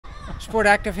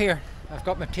SportActive here. I've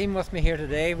got my team with me here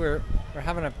today. We're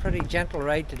having a pretty gentle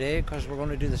ride today because we're going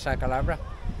to do the Sa Calobra.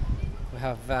 We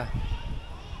have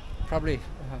probably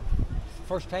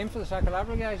first time for the Sa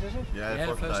Calobra, guys, is it? Yeah,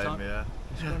 first time. Yeah.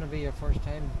 It's going to be your first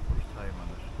time. First time on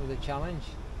it. With a challenge.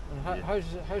 And how's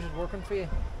it working for you?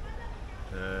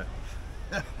 Oh,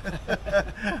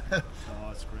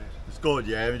 it's great. It's good,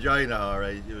 yeah. I'm enjoying it all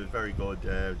right. It was very good.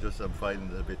 Just I'm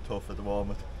finding it a bit tough at the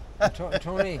moment.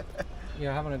 Tony,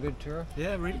 you're having a good tour?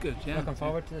 Yeah, really good. Yeah. Looking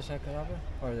forward to the Sa Calobra?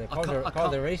 Or the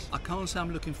the race? I can't say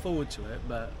I'm looking forward to it,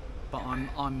 but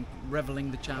I'm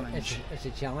reveling the challenge. It's a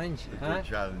challenge. It's a good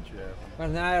challenge, yeah. Well,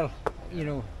 Niall, you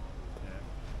know,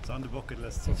 it's on the bucket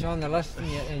list. It's on the list,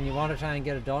 and you want to try and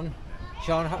get it done.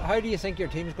 Sean, how do you think your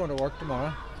team's going to work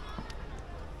tomorrow?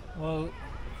 Well,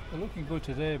 they're looking good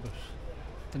today, but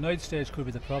the night stage could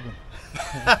be the problem.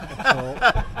 So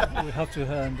we have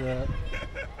to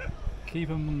keep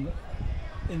them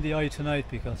in the eye tonight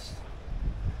because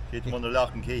keep them under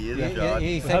lock and key, isn't it, John?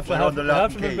 We have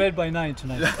to be in bed by 9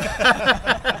 tonight.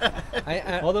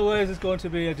 Otherwise, it's going to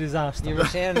be a disaster. You were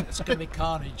saying it's going to be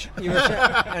carnage. You were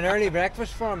saying an early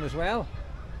breakfast for them as well.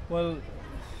 Well,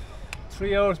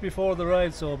 3 hours before the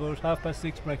ride, so about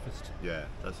 6:30 breakfast. Yeah,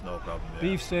 that's no problem. Yeah.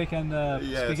 Beef steak and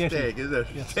spaghetti. Steak, is it?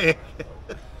 Yes. Steak.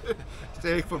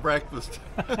 Steak for breakfast.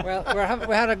 Well,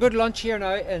 we had a good lunch here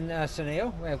now in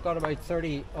Saneo. We've got about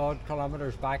 30 odd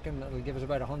kilometres back, and it'll give us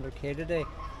about 100k today.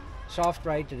 Soft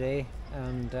ride today,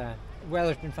 and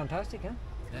weather's been fantastic, huh?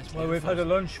 Yes, well, we've had a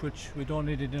lunch which we don't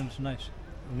need a dinner tonight.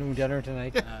 No dinner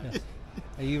tonight. Yes.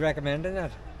 Are you recommending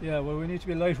that? Yeah, well, we need to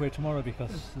be lightweight tomorrow because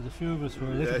there's a few of us who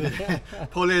are a little bit.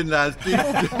 Pull in, lads.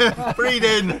 Breathe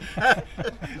in.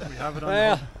 We have it on.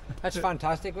 Well, that's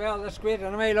fantastic. Well, that's great.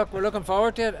 Anyway, look, we're looking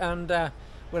forward to it, and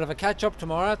we'll have a catch up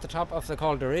tomorrow at the top of the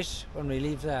Col de Riche when we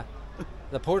leave the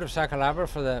port of Sa Calobra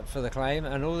for the climb.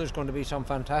 I know there's going to be some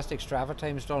fantastic Strava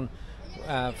times done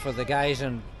for the guys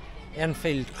in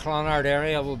Enfield, Clonard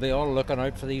area. We'll be all looking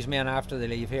out for these men after they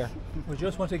leave here. We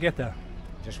just want to get there.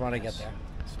 Just want to get there.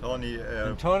 Tony,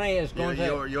 Tony is going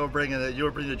you're bringing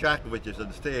the jacket with you, so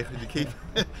the stay. You keep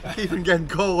him getting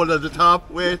cold at the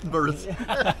top, waiting for us.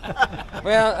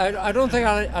 Well, I don't think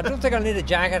I'll need a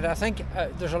jacket. I think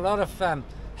there's a lot of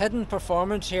hidden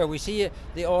performance here. We see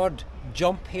the odd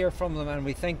jump here from them, and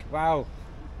we think, wow,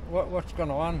 what's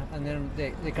going on? And then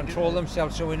they control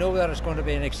themselves, so we know that it's going to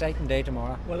be an exciting day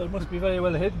tomorrow. Well, it must be very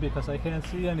well hidden because I can't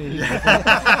see any.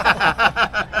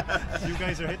 You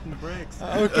guys are hitting the brakes.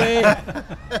 Okay.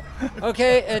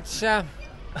 Okay, it's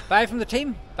bye from the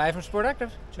team. Bye from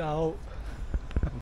SportActive. Ciao.